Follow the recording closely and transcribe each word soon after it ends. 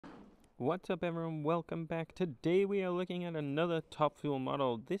What's up everyone, welcome back. Today we are looking at another Top Fuel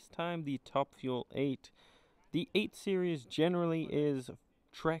model, this time the Top Fuel 8. The 8 series generally is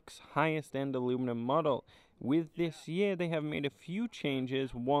Trek's highest end aluminum model. With this year they have made a few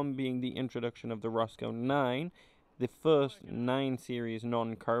changes, one being the introduction of the Roscoe 9, the first 9 series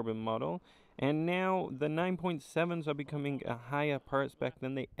non-carbon model, and now the 9.7s are becoming a higher part spec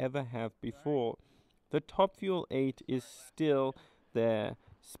than they ever have before. The Top Fuel 8 is still their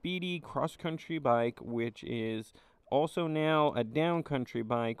speedy cross-country bike, which is also now a down-country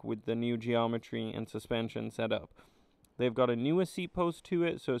bike with the new geometry and suspension setup. They've got a newer seat post to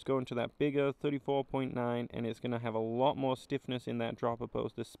it, so it's going to that bigger 34.9, and it's going to have a lot more stiffness in that dropper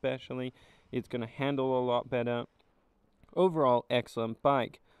post especially. It's going to handle a lot better. Overall, excellent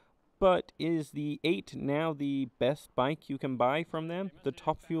bike. But is the 8 now the best bike you can buy from them? The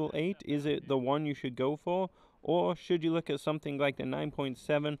Top Fuel 8, is it the one you should go for? Or should you look at something like the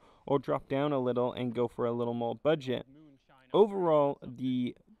 9.7 or drop down a little and go for a little more budget? Overall,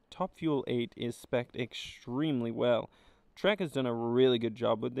 the Top Fuel 8 is spec'd extremely well. Trek has done a really good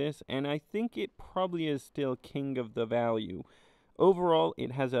job with this, and I think it probably is still king of the value. Overall,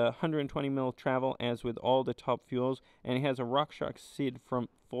 it has a 120mm travel, as with all the Top Fuels, and it has a RockShox SID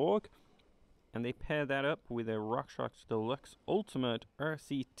front fork, and they pair that up with a RockShox Deluxe Ultimate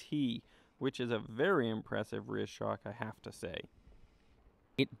RCT, which is a very impressive rear shock, I have to say.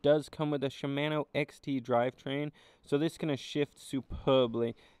 It does come with a Shimano XT drivetrain, so this is going to shift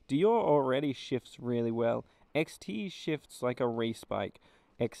superbly. Dior already shifts really well. XT shifts like a race bike,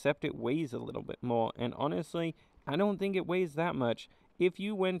 except it weighs a little bit more, and honestly, I don't think it weighs that much. If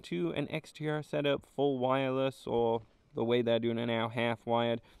you went to an XTR setup full wireless, or the way they're doing it now, half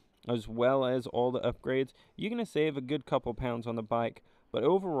wired, as well as all the upgrades, you're going to save a good couple pounds on the bike. But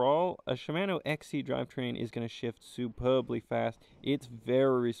overall, a Shimano XC drivetrain is going to shift superbly fast. It's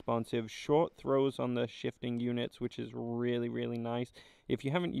very responsive, short throws on the shifting units, which is really nice. If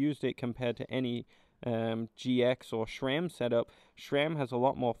you haven't used it compared to any GX or SRAM setup, SRAM has a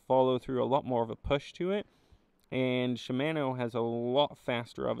lot more follow through, a lot more of a push to it. And Shimano has a lot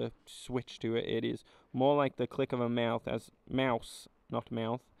faster of a switch to it. It is more like the click of a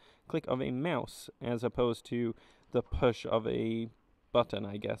click of a mouse, as opposed to the push of a button,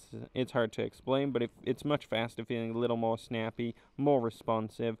 I guess. It's hard to explain, but it's much faster feeling, a little more snappy, more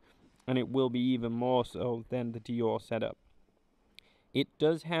responsive, and it will be even more so than the Dior setup. It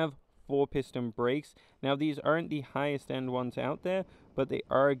does have 4-piston brakes. Now these aren't the highest end ones out there, but they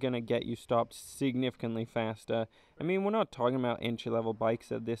are going to get you stopped significantly faster. I mean, we're not talking about entry-level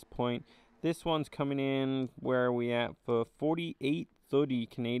bikes at this point. This one's coming in, where are we at, for $48.30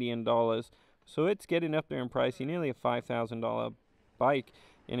 Canadian dollars. So it's getting up there in price, nearly a $5,000 bike,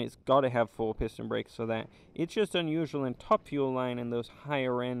 and it's got to have 4-piston brakes for that. It's just unusual in Top Fuel line and those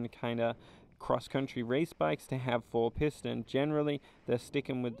higher end kind of cross-country race bikes to have 4-piston. Generally, they're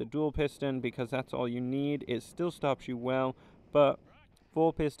sticking with the dual piston because that's all you need. It still stops you well, but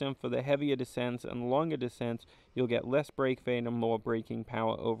 4-piston for the heavier descents and longer descents, you'll get less brake fade and more braking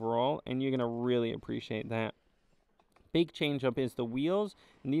power overall, and you're going to really appreciate that. Big change up is the wheels,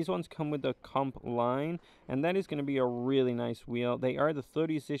 and these ones come with the comp line, and that is going to be a really nice wheel. They are the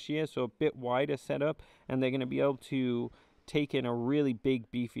 30s this year, so a bit wider setup, and they're going to be able to take in a really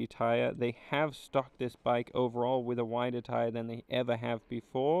big beefy tire. They have stocked this bike overall with a wider tire than they ever have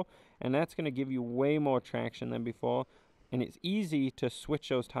before, and that's going to give you way more traction than before, and it's easy to switch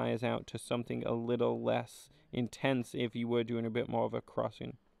those tires out to something a little less intense if you were doing a bit more of a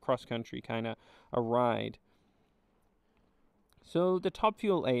cross-country kind of a ride. So the Top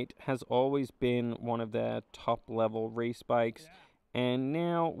Fuel 8 has always been one of their top level race bikes, and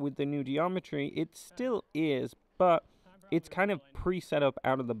now with the new geometry it still is, but it's kind of pre-set up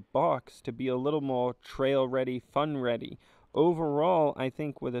out of the box to be a little more trail ready, fun ready. Overall, I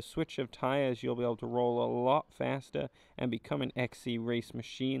think with a switch of tires you'll be able to roll a lot faster and become an XC race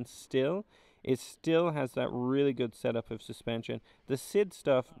machine still. It still has that really good setup of suspension. The SID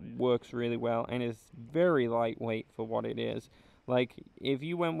stuff works really well and is very lightweight for what it is. Like, if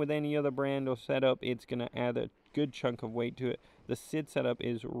you went with any other brand or setup, it's going to add a good chunk of weight to it. The SID setup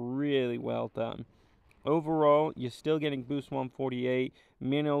is really well done. Overall, you're still getting Boost 148,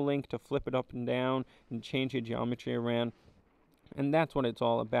 Minnow Link to flip it up and down and change your geometry around. And that's what it's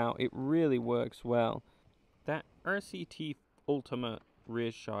all about. It really works well. That RCT Ultimate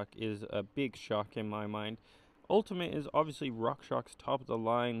rear shock is a big shock in my mind. Ultimate is obviously RockShox's top of the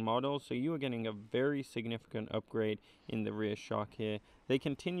line model, so you are getting a very significant upgrade in the rear shock here. They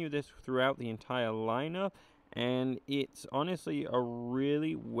continue this throughout the entire lineup, and it's honestly a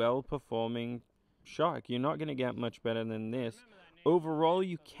really well performing shock. You're not going to get much better than this. Overall,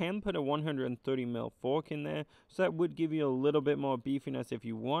 you can put a 130mm fork in there, so that would give you a little bit more beefiness if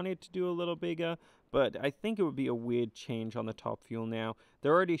you wanted to do a little bigger, but I think it would be a weird change on the Top Fuel now.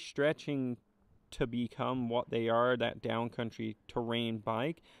 They're already stretching to become what they are, that downcountry terrain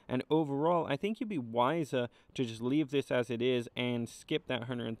bike, and overall, I think you'd be wiser to just leave this as it is and skip that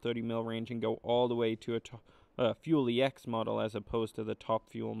 130mm range and go all the way to a Fuel EX model as opposed to the Top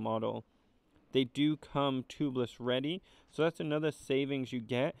Fuel model. They do come tubeless ready, so that's another savings you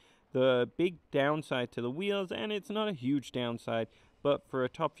get. The big downside to the wheels, and it's not a huge downside, but for a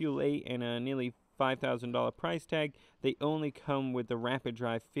Top Fuel 8 and a nearly $5,000 price tag, they only come with the Rapid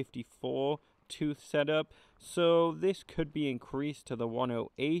Drive 54 tooth setup, so this could be increased to the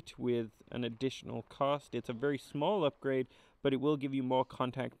 108 with an additional cost. It's a very small upgrade, but it will give you more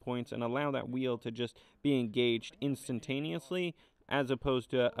contact points and allow that wheel to just be engaged instantaneously, as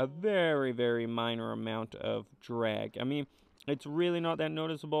opposed to a very, very minor amount of drag. I mean, it's really not that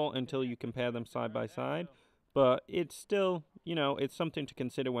noticeable until you compare them side by side, but it's still, it's something to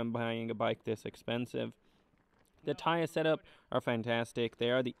consider when buying a bike this expensive. The tire setup are fantastic. They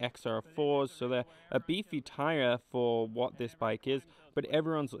are the XR4s, so they're a beefy tire for what this bike is, but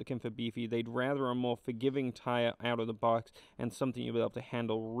everyone's looking for beefy. They'd rather a more forgiving tire out of the box and something you'll be able to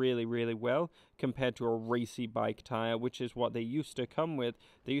handle really, really well compared to a racy bike tire, which is what they used to come with.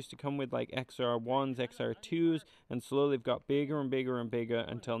 They used to come with like XR1s, XR2s, and slowly they've got bigger and bigger and bigger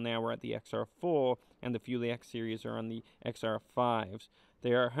until now we're at the XR4, and the Fuel X series are on the XR5s.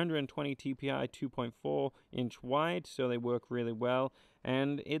 They are 120 TPI, 2.4 inch wide, so they work really well.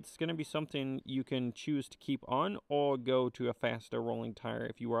 And it's going to be something you can choose to keep on or go to a faster rolling tire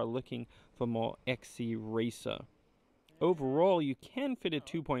if you are looking for more XC racer. Overall, you can fit a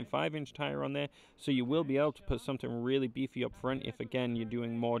 2.5 inch tire on there, so you will be able to put something really beefy up front if, again, you're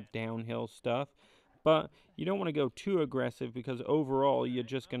doing more downhill stuff. But you don't want to go too aggressive because overall you're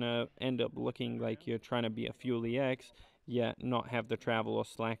just going to end up looking like you're trying to be a Fuel EX, yet not have the travel or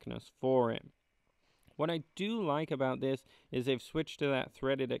slackness for it. What I do like about this is they've switched to that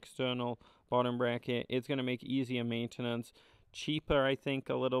threaded external bottom bracket. It's going to make easier maintenance, cheaper I think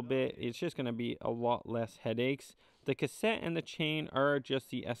a little bit. It's just going to be a lot less headaches. The cassette and the chain are just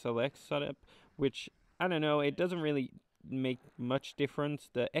the SLX setup, which, I don't know, it doesn't really make much difference.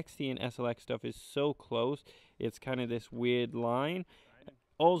 The XT and SLX stuff is so close, it's kind of this weird line.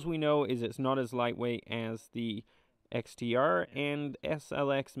 All we know is it's not as lightweight as the XTR, and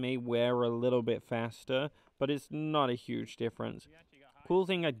SLX may wear a little bit faster, but it's not a huge difference. Cool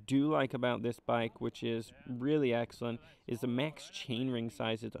thing I do like about this bike, which is really excellent, is the max chainring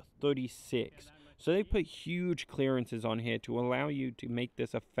size is a 36. So they put huge clearances on here to allow you to make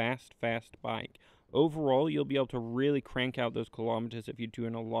this a fast bike. Overall, you'll be able to really crank out those kilometers if you're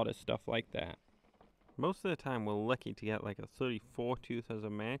doing a lot of stuff like that. Most of the time, we're lucky to get like a 34 tooth as a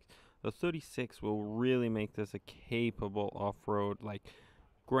max. The 36 will really make this a capable off-road, like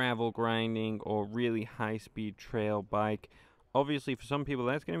gravel grinding or really high-speed trail bike. Obviously, for some people,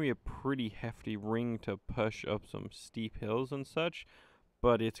 that's going to be a pretty hefty ring to push up some steep hills and such,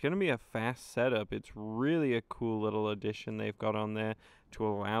 but it's going to be a fast setup. It's really a cool little addition they've got on there to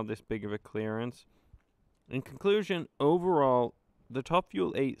allow this big of a clearance. In conclusion, overall, the Top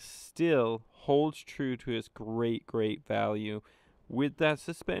Fuel 8 still holds true to its great value. With that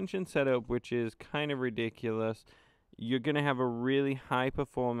suspension setup, which is kind of ridiculous, you're going to have a really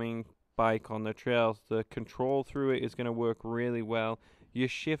high-performing bike on the trails. The control through it is going to work really well. Your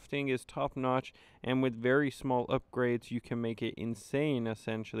shifting is top-notch, and with very small upgrades, you can make it insane,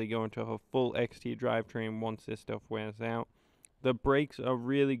 essentially, going to a full XT drivetrain once this stuff wears out. The brakes are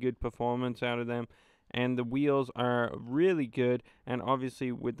really good performance out of them, and the wheels are really good, and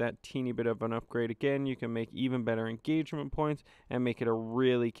obviously with that teeny bit of an upgrade again, you can make even better engagement points and make it a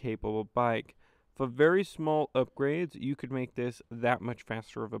really capable bike. For very small upgrades, you could make this that much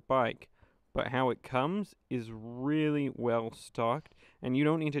faster of a bike, but how it comes is really well stocked, and you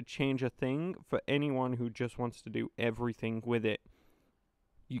don't need to change a thing for anyone who just wants to do everything with it.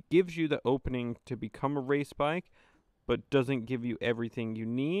 It gives you the opening to become a race bike, but doesn't give you everything you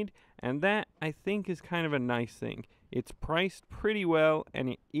need, and that, I think, is kind of a nice thing. It's priced pretty well, and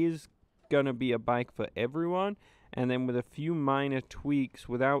it is gonna be a bike for everyone, and then with a few minor tweaks,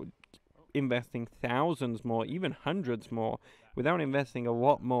 without investing thousands more, even hundreds more, without investing a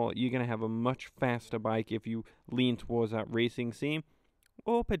lot more, you're gonna have a much faster bike if you lean towards that racing scene,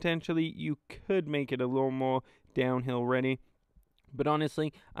 or potentially you could make it a little more downhill ready, but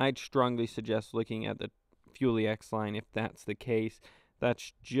honestly, I'd strongly suggest looking at the Fuel EX line if that's the case.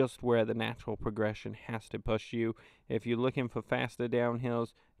 That's just where the natural progression has to push you. If you're looking for faster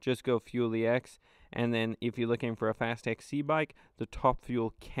downhills, just go Fuel EX. And then if you're looking for a fast XC bike, the Top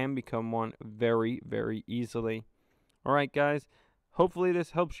Fuel can become one very, very easily. Alright guys, hopefully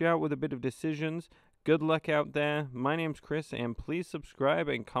this helps you out with a bit of decisions. Good luck out there. My name's Chris, and please subscribe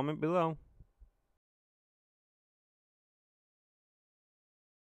and comment below.